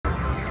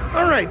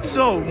Alright,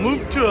 so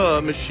move to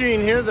a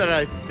machine here that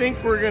I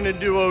think we're going to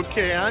do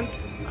okay on.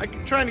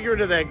 I'm trying to get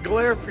rid of that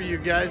glare for you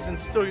guys and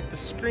still get the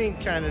screen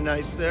kind of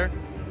nice there.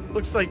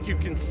 Looks like you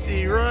can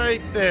see right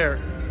there.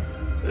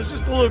 There's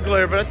just a little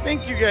glare, but I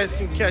think you guys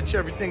can catch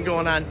everything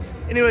going on.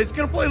 Anyway, it's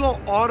going to play a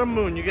little Autumn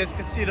Moon. You guys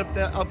can see it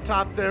up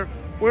top there.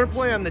 We're going to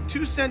play on the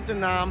 2-cent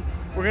denom.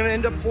 We're going to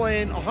end up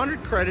playing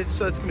 100 credits,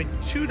 so it's going to be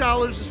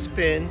 $2 a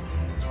spin.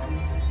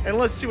 And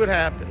let's see what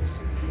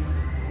happens.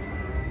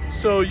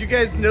 So you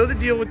guys know the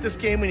deal with this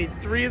game. We need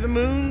 3 of the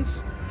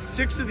moons,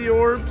 6 of the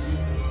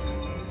orbs,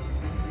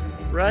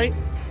 right?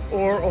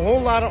 Or a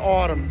whole lot of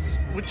autumns,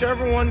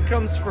 whichever one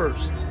comes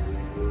first.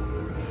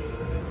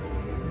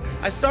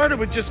 I started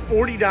with just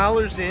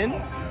 $40 in.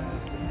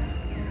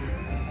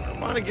 I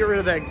want to get rid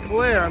of that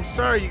glare. I'm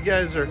sorry you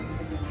guys are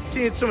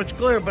seeing so much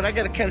glare, but I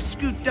got to kind of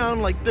scoot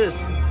down like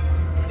this.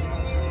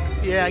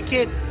 Yeah, I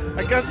can't.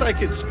 I guess I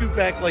could scoot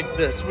back like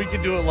this. We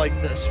could do it like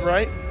this,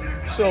 right?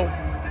 So,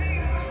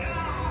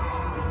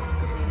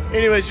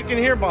 anyways, you can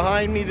hear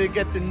behind me they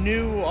get the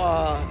new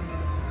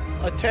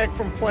Attack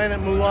from Planet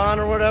Mulan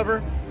or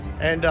whatever,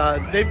 and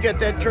they've got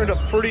that turned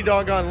up pretty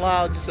doggone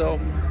loud, so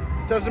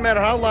it doesn't matter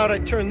how loud I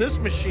turn this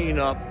machine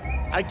up,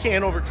 I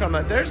can't overcome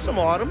it. There's some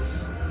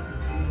autumns.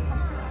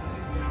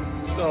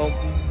 So,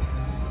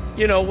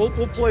 you know,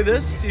 we'll play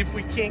this, see if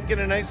we can't get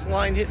a nice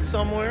line hit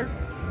somewhere,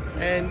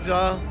 and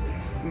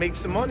make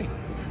some money.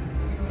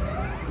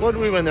 What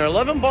did we win there?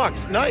 11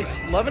 bucks.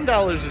 Nice.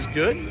 $11 is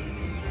good.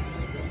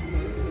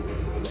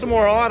 Some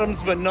more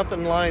autumns, but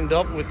nothing lined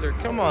up with her.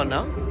 Come on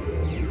now.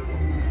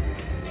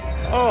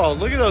 Oh,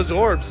 look at those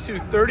orbs, too.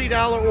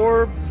 $30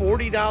 orb,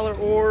 $40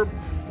 orb.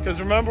 Because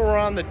remember, we're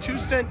on the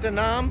 2-cent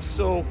denom,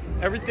 so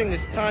everything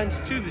is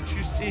 ×2 that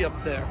you see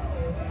up there.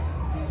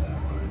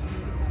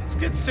 Let's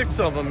get 6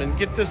 of them and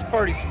get this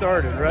party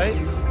started, right?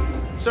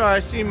 Sorry, I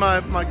see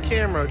my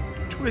camera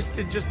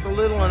twisted just a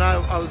little, and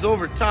I was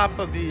over top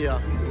of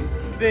the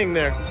thing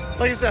there.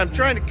 Like I said, I'm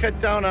trying to cut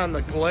down on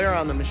the glare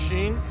on the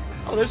machine.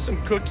 Oh, there's some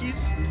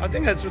cookies. I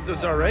think that's what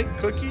those are, right?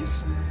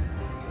 Cookies.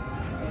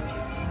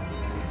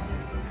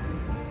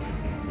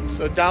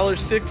 So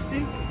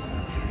 $1.60.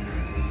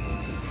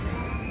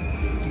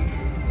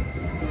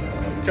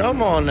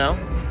 Come on now.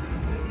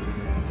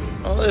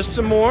 Oh, there's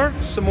some more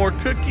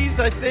cookies,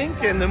 I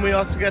think, and then we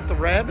also got the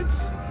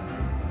rabbits.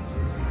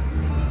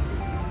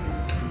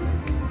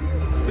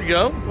 There we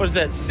go. What is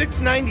that?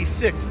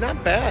 $6.96.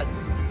 Not bad.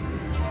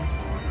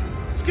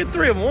 Let's get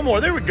 3 of them. One more.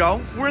 There we go.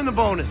 We're in the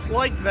bonus.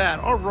 Like that.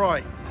 All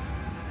right.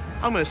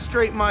 I'm going to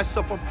straighten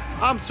myself up.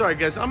 I'm sorry,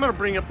 guys. I'm going to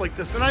bring it up like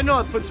this. And I know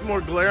it puts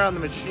more glare on the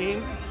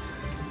machine.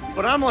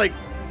 But I'm like,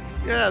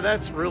 yeah,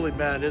 that's really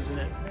bad, isn't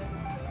it?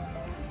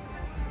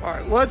 All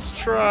right. Let's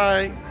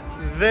try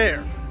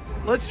there.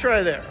 Let's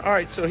try there. All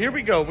right. So here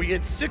we go. We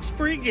get 6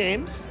 free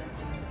games.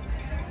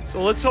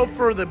 So let's hope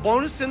for the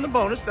bonus in the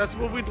bonus. That's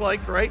what we'd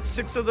like, right?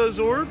 6 of those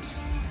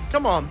orbs.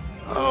 Come on.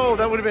 Oh,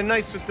 that would have been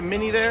nice with the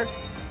mini there.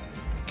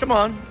 Come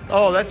on.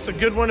 Oh, that's a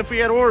good one if we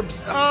had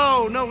orbs.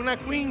 Oh, no, not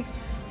queens.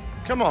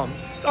 Come on.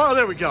 Oh,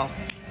 there we go.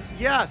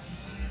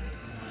 Yes.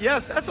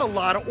 Yes, that's a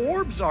lot of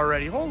orbs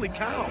already. Holy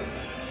cow.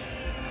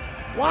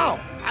 Wow.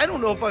 I don't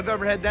know if I've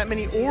ever had that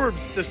many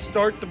orbs to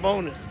start the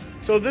bonus.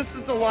 So this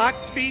is the locked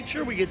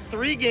feature. We get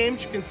 3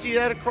 games. You can see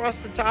that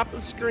across the top of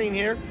the screen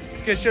here.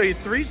 It's going to show you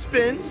 3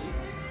 spins.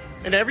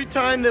 And every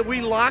time that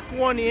we lock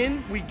one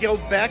in, we go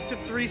back to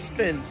 3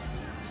 spins.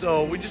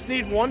 So we just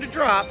need 1 to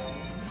drop.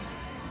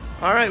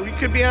 All right, we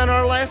could be on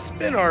our last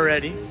spin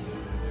already.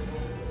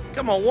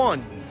 Come on,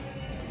 1.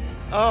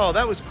 Oh,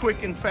 that was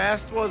quick and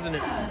fast, wasn't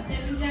it?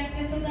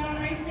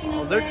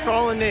 Oh, they're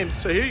calling names.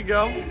 So here you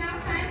go.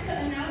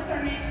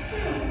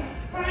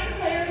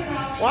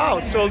 Wow,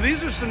 so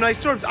these are some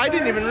nice orbs. I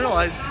didn't even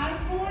realize.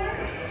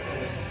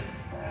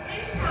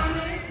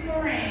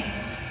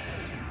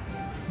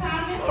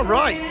 All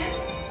right.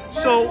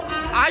 So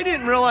I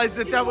didn't realize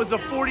that was a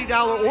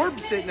 $40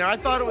 orb sitting there. I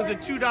thought it was a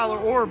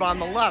 $2 orb on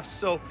the left.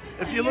 So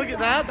if you look at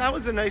that, that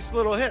was a nice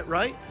little hit,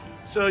 right?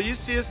 So you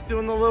see us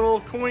doing the little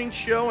coin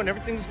show and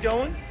everything's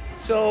going.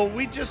 So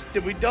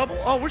did we double?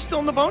 Oh, we're still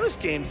in the bonus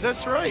games.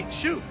 That's right.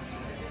 Shoot.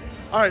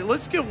 All right,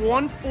 let's get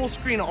 1 full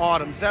screen of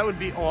autumns. That would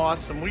be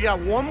awesome. We got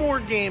 1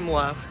 more game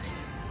left.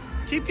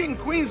 Keep getting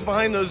queens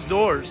behind those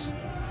doors.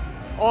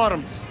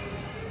 Autumns.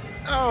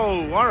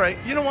 Oh, all right.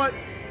 You know what?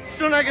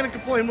 Still not going to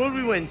complain. What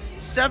did we win?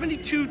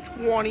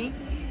 $72.20,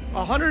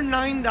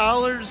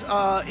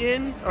 $109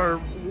 in, or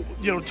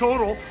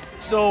total.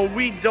 So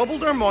we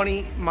doubled our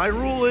money. My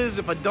rule is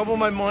if I double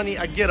my money,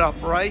 I get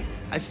up, right?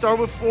 I start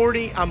with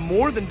 40. I'm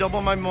more than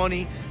double my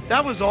money.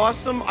 That was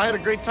awesome. I had a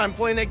great time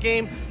playing that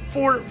game.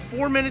 4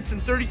 minutes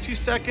and 32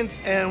 seconds,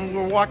 and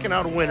we're walking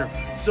out a winner.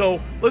 So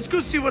let's go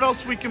see what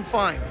else we can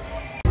find.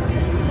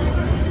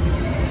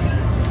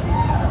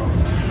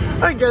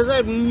 All right, guys, I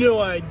have no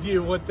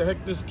idea what the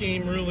heck this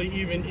game really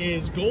even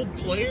is. Gold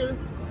player?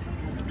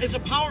 It's a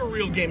power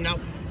reel game. Now,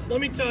 let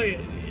me tell you,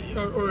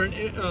 or an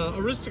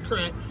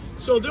aristocrat.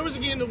 So there was a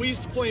game that we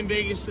used to play in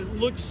Vegas that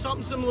looked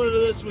something similar to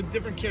this with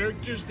different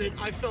characters that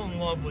I fell in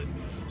love with.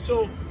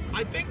 So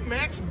I think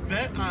max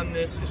bet on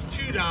this is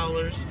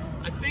 $2.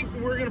 I think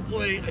we're gonna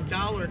play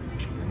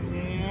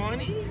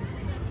 $1.20.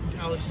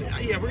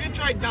 Yeah, we're gonna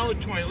try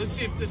 $1.20. Let's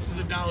see if this is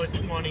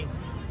 $1.20.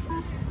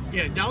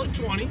 Yeah,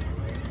 $1.20.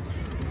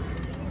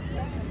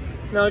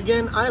 Now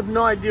again, I have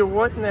no idea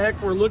what in the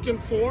heck we're looking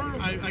for.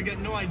 I got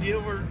no idea.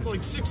 We're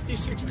like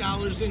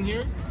 $66 in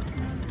here.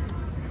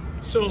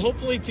 So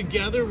hopefully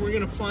together we're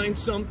gonna find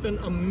something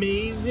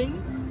amazing,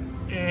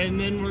 and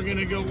then we're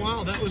gonna go,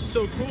 wow, that was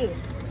so cool.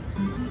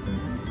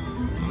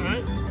 All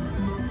right,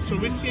 so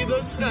we see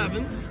those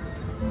sevens.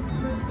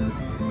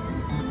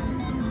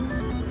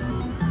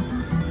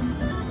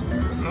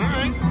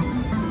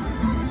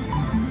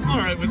 All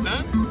right with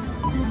that.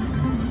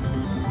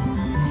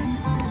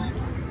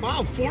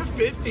 Wow,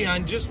 450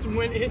 on just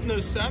hitting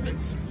those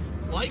sevens.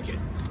 Like it.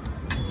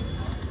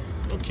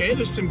 Okay,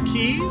 there's some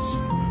keys.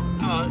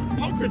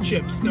 Poker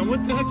chips. Now,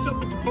 what the heck's up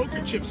with the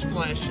poker chips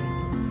flashing?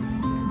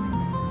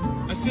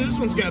 I see this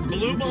one's got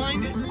blue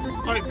behind it.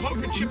 All right,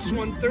 poker chips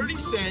won 30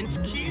 cents.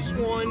 Keys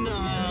won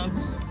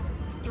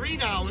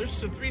 $3,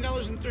 so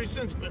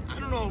 $3.30. But I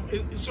don't know.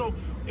 So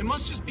it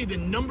must just be the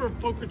number of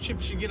poker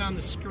chips you get on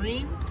the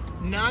screen,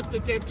 not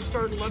that they have to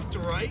start left to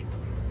right.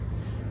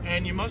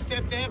 And you must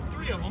have to have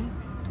 3 of them.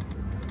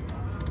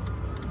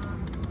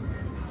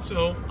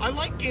 So I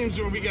like games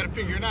where we got to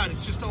figure it out.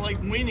 It's just I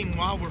like winning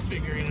while we're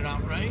figuring it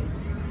out, right?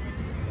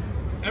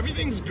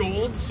 Everything's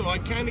gold, so I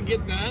kind of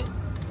get that.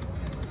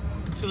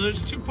 So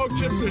there's 2 poker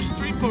chips, there's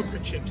 3 poker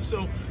chips.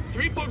 So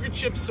 3 poker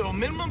chips, so a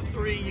minimum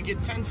 3, you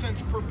get 10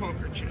 cents per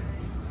poker chip.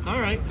 All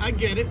right, I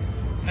get it.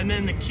 And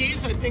then the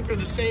keys, I think, are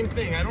the same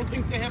thing. I don't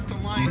think they have to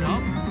line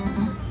up.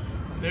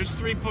 There's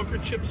 3 poker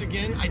chips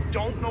again. I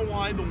don't know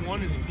why the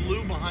one is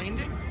blue behind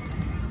it.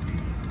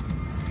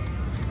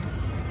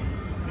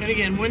 And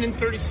again, winning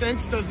 30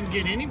 cents doesn't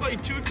get anybody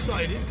too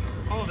excited.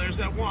 Oh, there's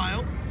that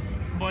wild.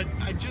 But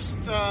I just,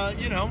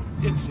 you know,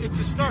 it's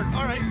a start.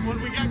 All right, what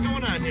do we got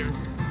going on here?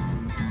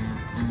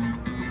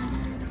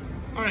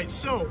 All right,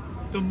 so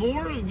the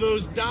more of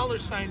those dollar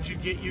signs you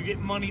get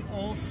money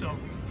also.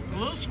 The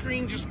little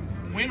screen just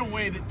went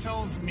away that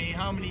tells me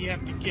how many you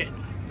have to get.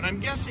 But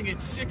I'm guessing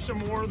it's 6 or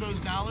more of those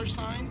dollar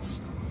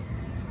signs.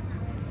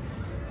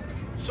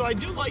 So I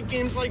do like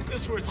games like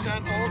this where it's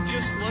not all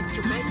just left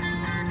to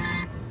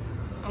right.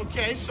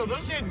 Okay, so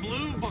those had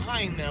blue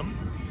behind them.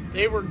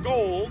 They were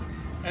gold,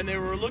 and they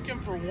were looking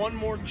for 1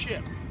 more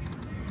chip.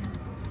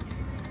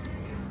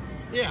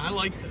 Yeah, I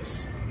like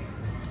this.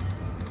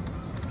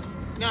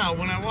 Now,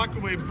 when I walk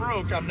away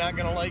broke, I'm not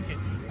gonna like it.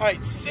 All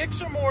right,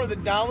 6 or more of the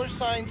dollar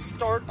signs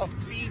start a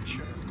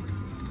feature.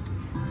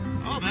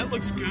 Oh, that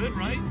looks good,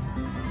 right?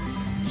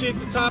 See at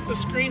the top of the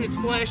screen, it's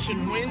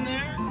flashing win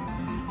there.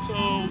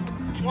 So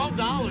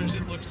 $12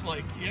 it looks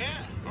like.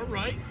 Yeah, all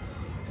right,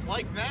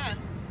 like that.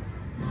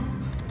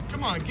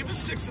 Come on, give us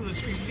 6 of this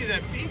so we can see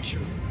that feature.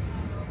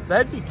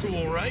 That'd be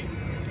cool, right?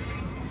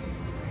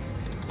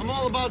 I'm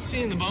all about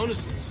seeing the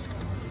bonuses.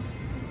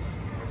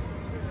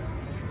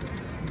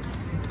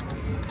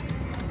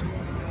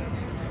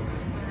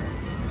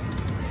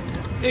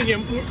 And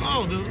again,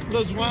 oh,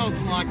 those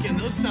wilds lock in.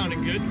 Those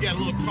sounded good. You got a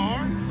little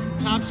car.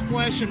 Top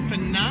splashing,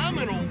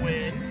 phenomenal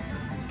win.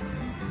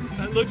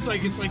 That looks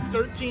like it's like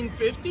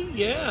 $13.50.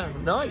 Yeah,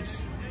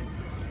 nice.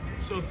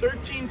 So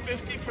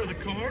 $13.50 for the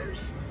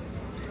cars.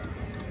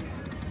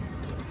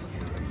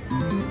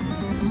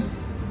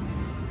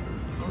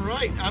 All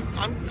right,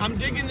 I'm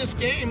digging this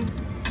game.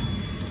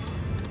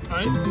 All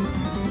right,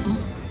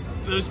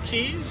 those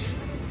keys.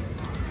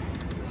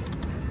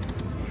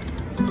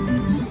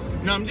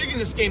 Now I'm digging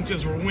this game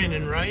because we're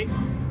winning, right?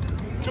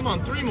 Come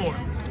on, 3 more.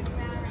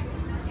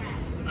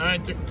 All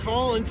right, they're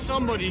calling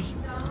somebody.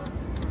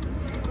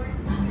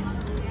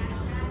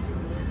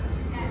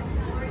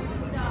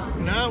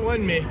 No, it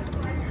wasn't me.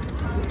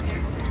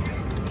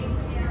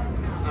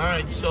 All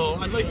right, so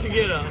I'd like to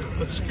get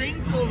a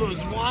screen full of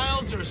those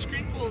wilds or a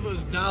screen full of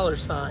those dollar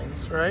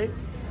signs, right?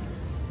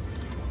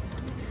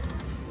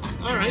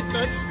 All right,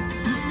 that's...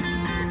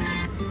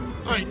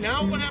 All right,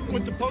 now what happened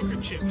with the poker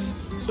chips?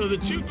 So the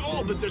 2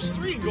 gold, but there's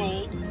 3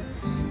 gold.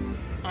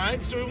 All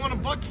right, so we want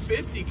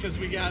 $1.50 because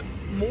we got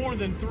more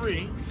than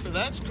 3, so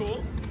that's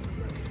cool.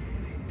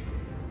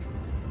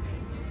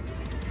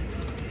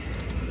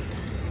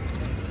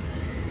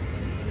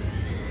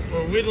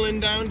 We're whittling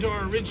down to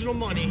our original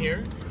money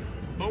here.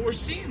 But we're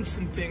seeing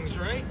some things,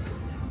 right?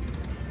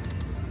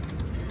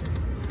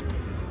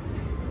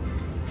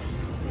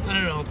 I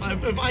don't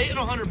know. If I hit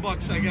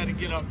 $100, I got to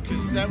get up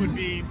because that would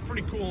be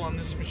pretty cool on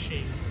this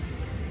machine.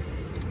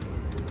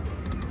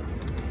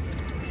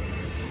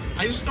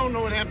 I just don't know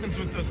what happens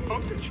with those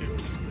poker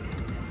chips.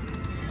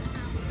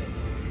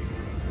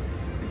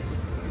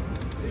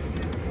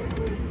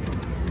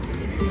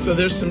 So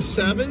there's some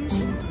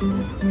 7s.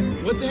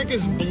 What the heck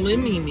does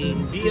Blimmy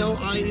mean?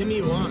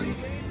 B-L-I-M-E-Y.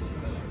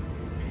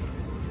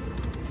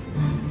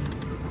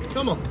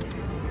 Come on.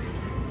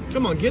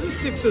 Come on, get us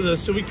 6 of those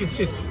so we can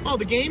see. Oh,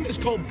 the game is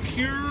called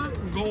Pure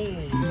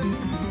Gold.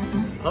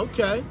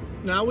 Okay,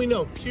 now we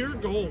know. Pure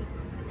Gold.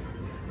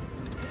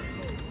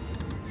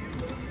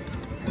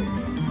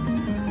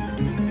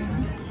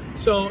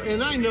 So,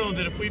 and I know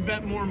that if we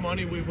bet more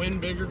money, we win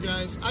bigger,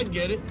 guys. I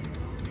get it.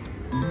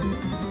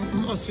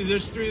 Oh, see,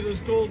 there's 3 of those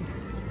gold.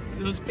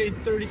 Those paid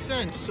 30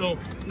 cents. So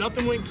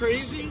nothing went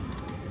crazy.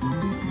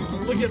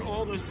 Oh, look at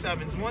all those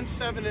 7s. 1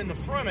 7 in the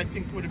front, I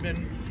think, would have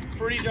been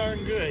pretty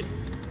darn good.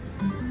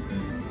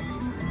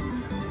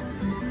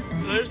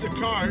 So there's the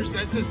cars.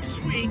 That's a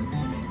sweet.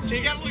 So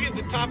you got to look at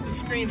the top of the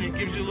screen, and it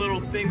gives you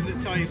little things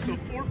that tell you. So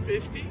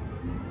 450.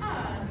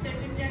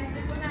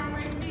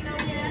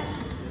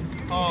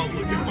 Oh,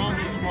 look at all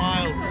those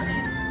wilds.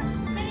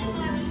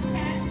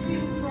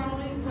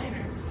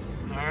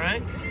 All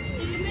right.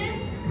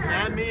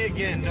 Not me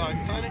again, dog.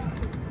 Funny.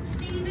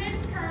 You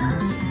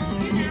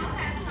now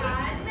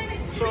have 5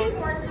 minutes to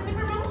report to the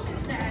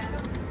promotions desk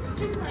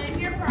to claim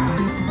your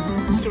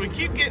prize. So we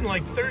keep getting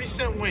like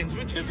 30-cent wins,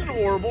 which isn't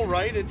horrible,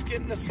 right? It's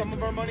getting us some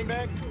of our money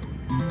back.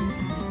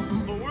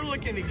 But we're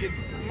looking to get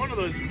one of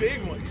those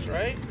big ones,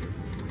 right?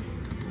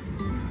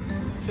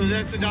 So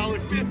that's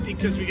 $1.50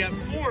 because we got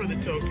 4 of the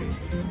tokens.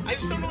 I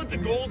just don't know what the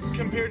gold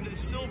compared to the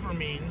silver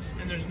means,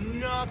 and there's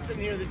nothing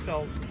here that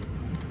tells me.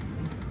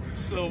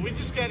 So we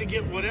just got to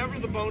get whatever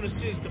the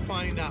bonus is to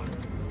find out.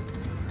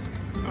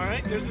 All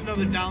right, there's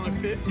another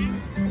 $1.50.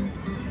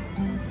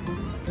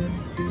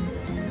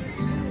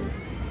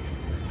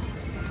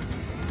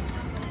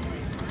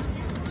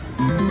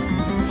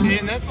 See,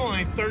 and that's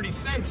only 30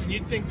 cents, and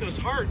you'd think those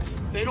hearts,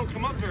 they don't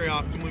come up very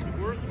often, would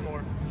be worth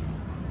more.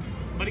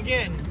 But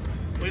again,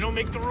 we don't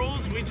make the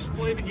rules, we just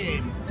play the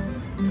game.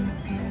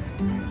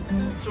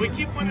 So we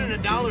keep winning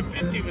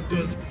 $1.50 with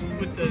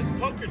the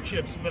poker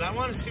chips, but I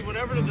want to see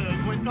whatever the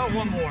win. Oh,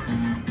 one more.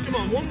 Come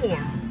on, one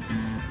more.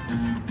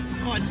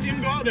 Oh, I see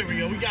him go. Oh, there we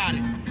go. We got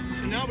it.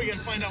 So now we got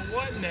to find out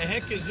what in the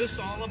heck is this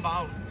all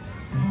about.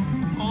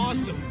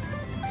 Awesome.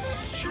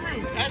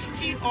 Struth.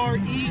 S-T-R-E-U-T-H.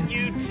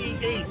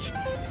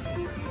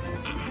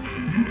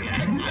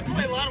 I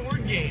play a lot of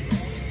word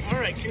games. All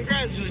right,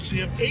 congratulations.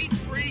 You have 8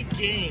 free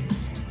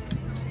games.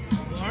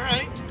 All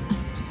right.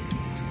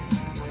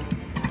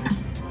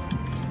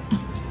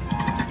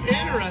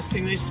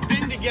 Interesting. They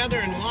spin together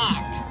and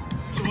lock.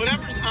 So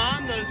whatever's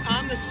on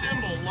the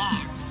symbol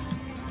locks.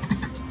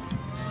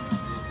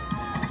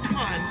 Come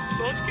on.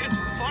 So let's get.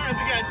 All right,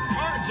 we got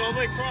cards all the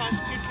way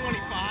across.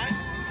 225.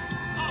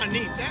 Oh,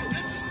 neat.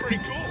 This is pretty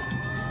cool.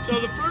 So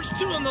the first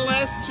 2 and the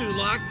last 2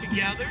 lock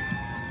together,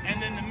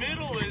 and then the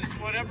middle is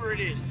whatever it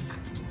is.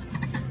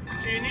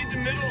 So you need the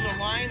middle to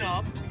line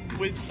up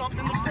with something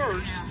in the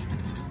first.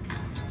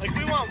 Like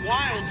we want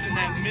wilds in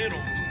that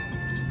middle.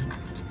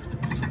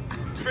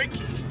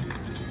 Tricky.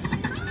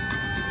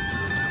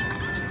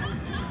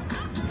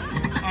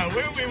 All right,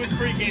 where are we with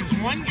 3 games?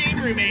 1 game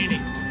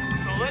remaining.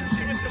 So let's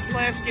see what this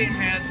last game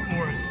has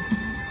for us.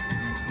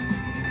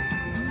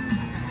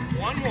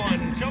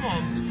 1-1. Come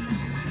on.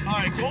 All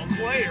right, gold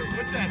player.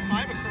 What's that?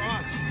 5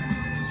 across.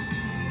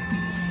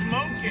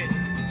 Smoking.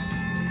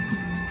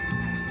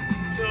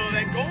 So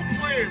that gold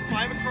player,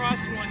 5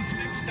 across, won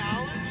 $6.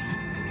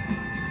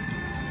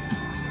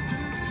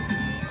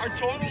 Our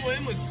total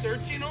win was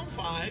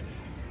 $13.05.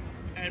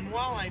 And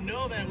while I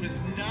know that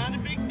was not a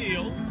big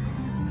deal,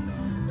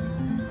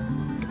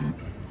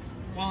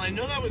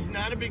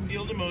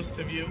 to most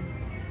of you,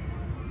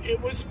 it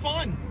was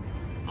fun.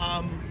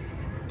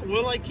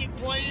 Will I keep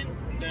playing?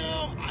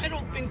 No, I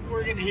don't think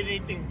we're going to hit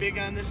anything big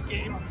on this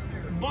game,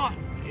 but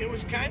it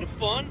was kind of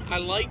fun. I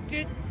liked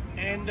it,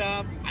 and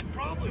I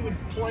probably would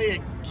play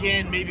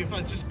again maybe if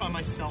I was just by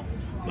myself,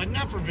 but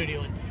not for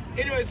videoing.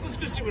 Anyways, let's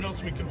go see what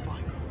else we can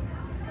find.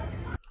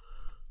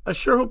 I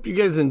sure hope you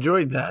guys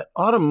enjoyed that.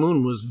 Autumn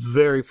Moon was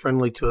very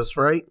friendly to us,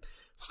 right?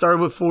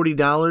 Started with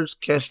 $40,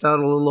 cashed out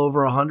a little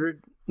over $100.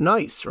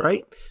 Nice,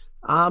 right?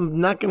 I'm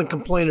not going to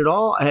complain at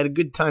all. I had a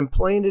good time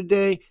playing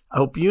today. I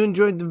hope you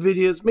enjoyed the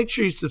videos. Make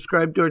sure you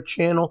subscribe to our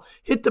channel.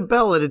 Hit the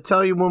bell to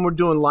tell you when we're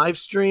doing live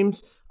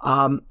streams.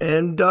 And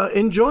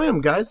enjoy them,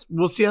 guys.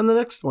 We'll see you on the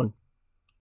next one.